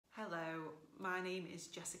my name is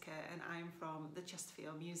Jessica and I'm from the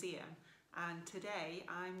Chesterfield Museum, and today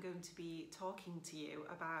I'm going to be talking to you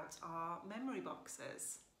about our memory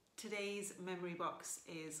boxes. Today's memory box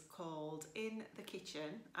is called In the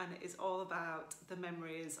Kitchen and it is all about the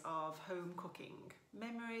memories of home cooking.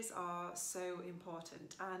 Memories are so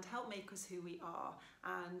important and help make us who we are,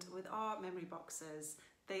 and with our memory boxes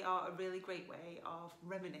they are a really great way of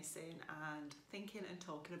reminiscing and thinking and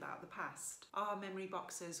talking about the past. Our memory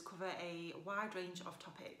boxes cover a wide range of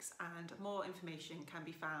topics and more information can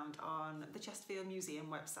be found on the Chesterfield Museum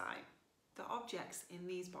website. The objects in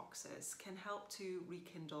these boxes can help to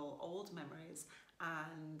rekindle old memories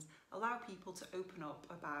and allow people to open up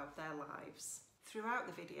about their lives. Throughout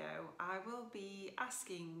the video, I will be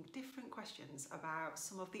asking different questions about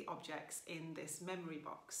some of the objects in this memory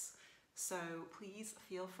box. So please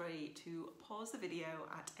feel free to pause the video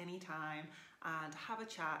at any time and have a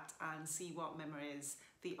chat and see what memories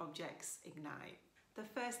the objects ignite. The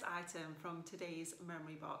first item from today's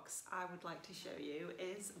memory box I would like to show you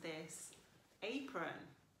is this apron.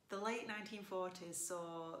 The late 1940s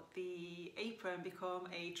saw the apron become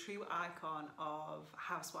a true icon of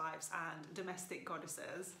housewives and domestic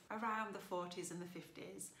goddesses. Around the 40s and the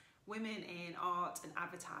 50s, women in art and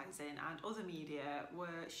advertising and other media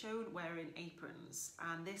were shown wearing aprons,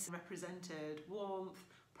 and this represented warmth,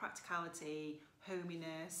 practicality,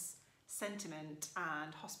 hominess, sentiment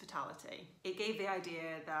and hospitality. It gave the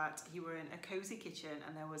idea that you were in a cosy kitchen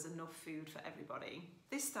and there was enough food for everybody.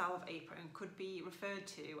 This style of apron could be referred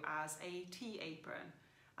to as a tea apron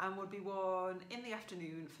and would be worn in the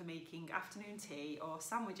afternoon for making afternoon tea or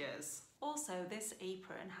sandwiches. Also, this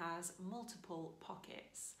apron has multiple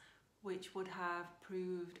pockets, which would have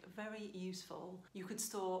proved very useful. You could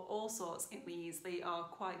store all sorts in these. They are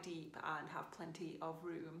quite deep and have plenty of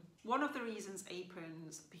room. One of the reasons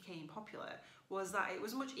aprons became popular was that it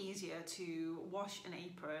was much easier to wash an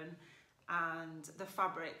apron and the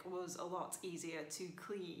fabric was a lot easier to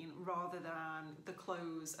clean rather than the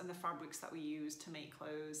clothes and the fabrics that we use to make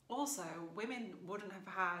clothes. Also, women wouldn't have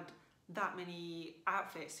had that many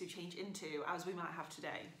outfits to change into as we might have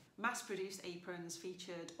today. Mass-produced aprons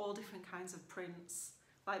featured all different kinds of prints.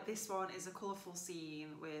 Like this one is a colourful scene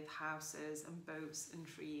with houses and boats and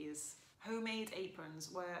trees. Homemade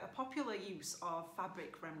aprons were a popular use of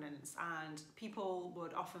fabric remnants and people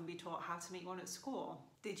would often be taught how to make one at school.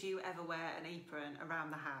 Did you ever wear an apron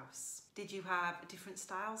around the house? Did you have different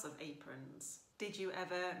styles of aprons? Did you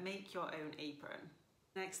ever make your own apron?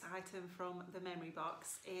 Next item from the memory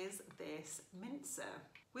box is this mincer.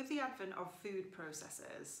 With the advent of food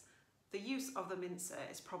processors, the use of the mincer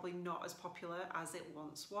is probably not as popular as it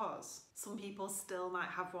once was. Some people still might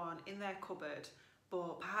have one in their cupboard,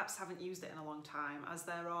 but perhaps haven't used it in a long time as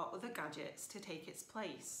there are other gadgets to take its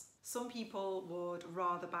place. Some people would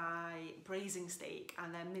rather buy braising steak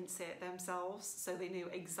and then mince it themselves so they knew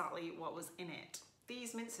exactly what was in it.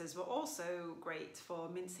 These mincers were also great for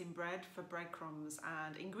mincing bread for breadcrumbs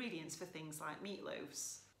and ingredients for things like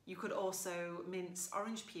meatloaves. You could also mince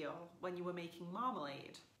orange peel when you were making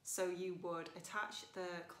marmalade. So you would attach the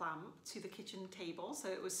clamp to the kitchen table so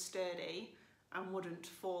it was sturdy and wouldn't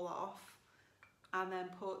fall off, and then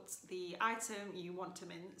put the item you want to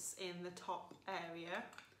mince in the top area,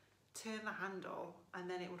 turn the handle, and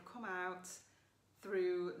then it would come out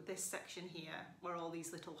through this section here where all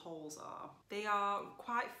these little holes are. They are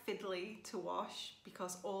quite fiddly to wash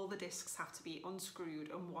because all the discs have to be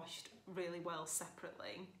unscrewed and washed really well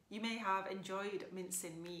separately. You may have enjoyed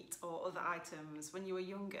mincing meat or other items when you were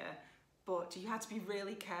younger, but you had to be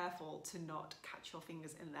really careful to not catch your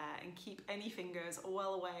fingers in there and keep any fingers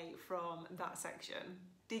well away from that section.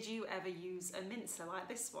 Did you ever use a mincer like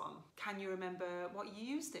this one? Can you remember what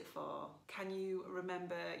you used it for? Can you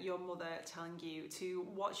remember your mother telling you to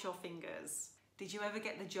watch your fingers? Did you ever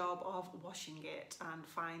get the job of washing it and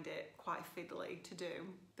find it quite fiddly to do?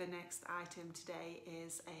 The next item today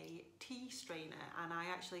is a tea strainer, and I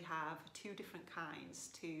actually have two different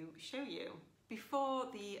kinds to show you. Before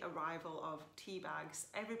the arrival of tea bags,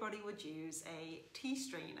 everybody would use a tea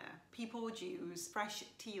strainer. People would use fresh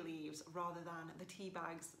tea leaves rather than the tea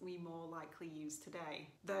bags we more likely use today.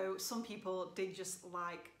 Though some people did just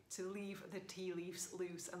like to leave the tea leaves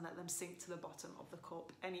loose and let them sink to the bottom of the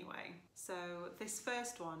cup anyway. So this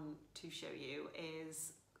first one to show you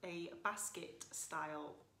is a basket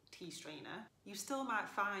style tea strainer. You still might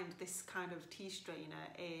find this kind of tea strainer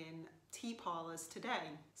in tea parlours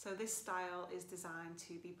today. So this style is designed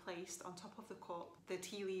to be placed on top of the cup. The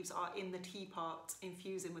tea leaves are in the teapot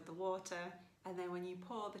infusing with the water, and then when you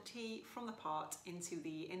pour the tea from the pot into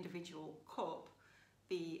the individual cup,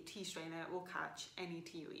 the tea strainer will catch any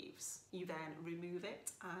tea leaves. You then remove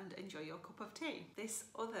it and enjoy your cup of tea. This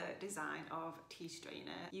other design of tea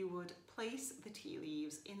strainer, you would place the tea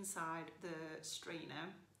leaves inside the strainer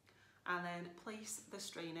and then place the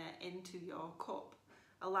strainer into your cup,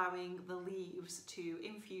 allowing the leaves to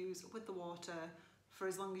infuse with the water for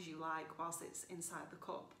as long as you like whilst it's inside the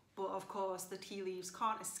cup. But of course, the tea leaves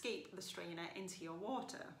can't escape the strainer into your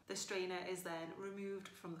water. The strainer is then removed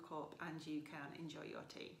from the cup and you can enjoy your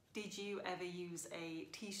tea. Did you ever use a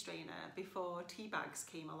tea strainer before tea bags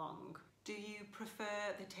came along? Do you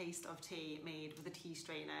prefer the taste of tea made with a tea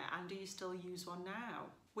strainer, and do you still use one now?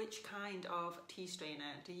 Which kind of tea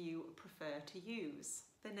strainer do you prefer to use?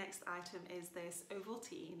 The next item is this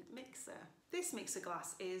Ovaltine mixer. This mixer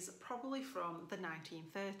glass is probably from the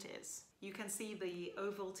 1930s. You can see the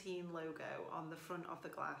Ovaltine logo on the front of the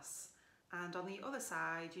glass, and on the other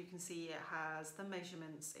side you can see it has the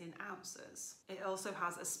measurements in ounces. It also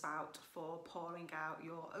has a spout for pouring out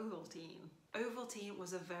your Ovaltine. Ovaltine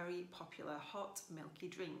was a very popular hot milky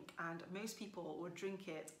drink, and most people would drink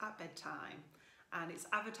it at bedtime, and its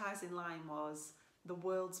advertising line was the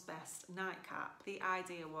world's best nightcap. The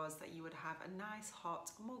idea was that you would have a nice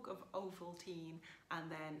hot mug of Ovaltine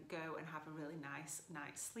and then go and have a really nice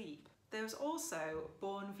night's sleep. There was also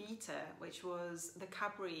Bournvita, which was the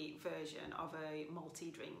Cadbury version of a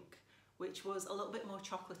malty drink, which was a little bit more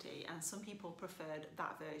chocolatey, and some people preferred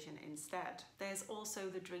that version instead. There's also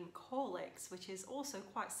the drink Horlicks, which is also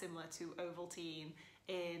quite similar to Ovaltine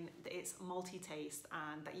in its malty taste,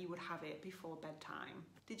 and that you would have it before bedtime.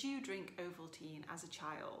 Did you drink Ovaltine as a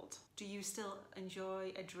child? Do you still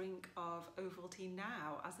enjoy a drink of Ovaltine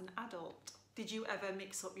now as an adult? Did you ever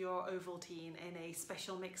mix up your Ovaltine in a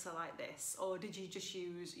special mixer like this, or did you just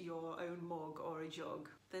use your own mug or a jug?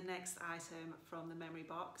 The next item from the memory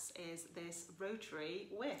box is this rotary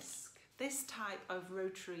whisk. This type of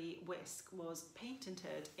rotary whisk was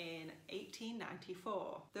patented in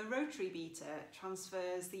 1894. The rotary beater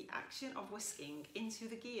transfers the action of whisking into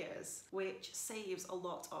the gears, which saves a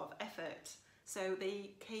lot of effort. So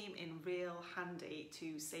they came in real handy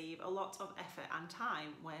to save a lot of effort and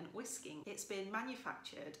time when whisking. It's been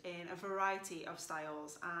manufactured in a variety of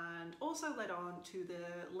styles and also led on to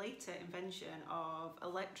the later invention of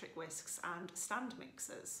electric whisks and stand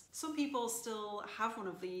mixers. Some people still have one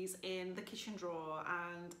of these in the kitchen drawer,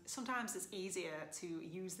 and sometimes it's easier to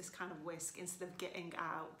use this kind of whisk instead of getting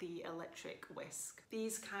out the electric whisk.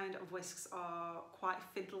 These kind of whisks are quite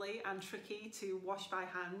fiddly and tricky to wash by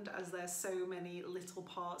hand, as there's so many little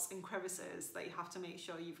parts and crevices that you have to make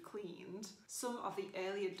sure you've cleaned. Some of the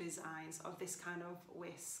earlier designs of this kind of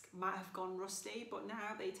whisk might have gone rusty, but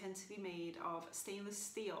now they tend to be made of stainless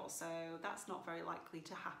steel, so that's not very likely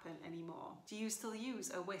to happen anymore. Do you still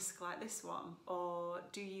use a whisk like this one, or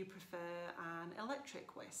do you prefer an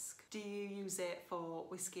electric whisk? Do you use it for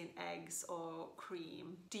whisking eggs or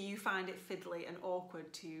cream? Do you find it fiddly and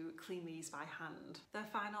awkward to clean these by hand? The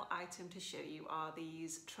final item to show you are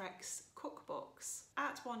these Trex cookbooks.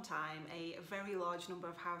 At one time, a very large number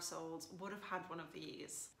of households would have had one of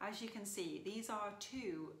these. As you can see, these are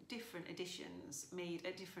two different editions made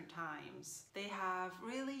at different times. They have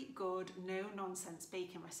really good no-nonsense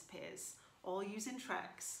baking recipes, all using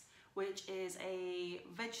Trex, which is a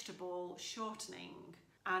vegetable shortening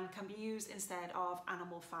and can be used instead of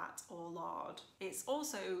animal fat or lard. It's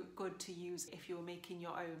also good to use if you're making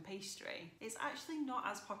your own pastry. It's actually not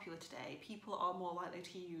as popular today. People are more likely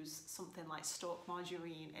to use something like stock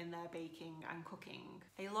margarine in their baking and cooking.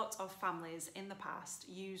 A lot of families in the past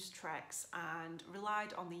used Trex and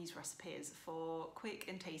relied on these recipes for quick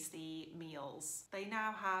and tasty meals. They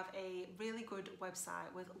now have a really good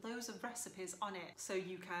website with loads of recipes on it, so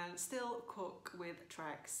you can still cook with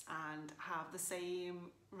Trex and have the same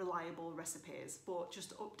reliable recipes, but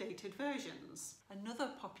just updated versions. Another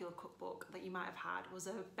popular cookbook that you might have had was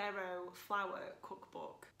a Bero flour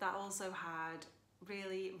cookbook that also had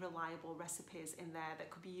really reliable recipes in there that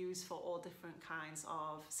could be used for all different kinds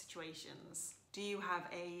of situations. Do you have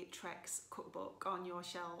a Trex cookbook on your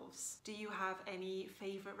shelves? Do you have any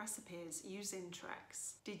favourite recipes using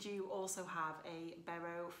Trex? Did you also have a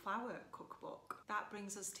Bero flour cookbook? That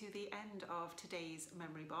brings us to the end of today's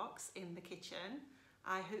memory box in the kitchen.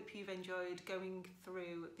 I hope you've enjoyed going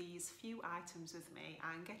through these few items with me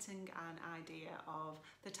and getting an idea of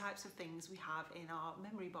the types of things we have in our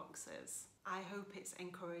memory boxes. I hope it's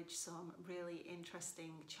encouraged some really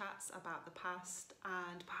interesting chats about the past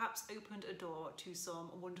and perhaps opened a door to some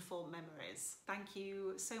wonderful memories. Thank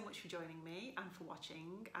you so much for joining me and for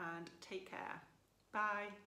watching, and take care. Bye.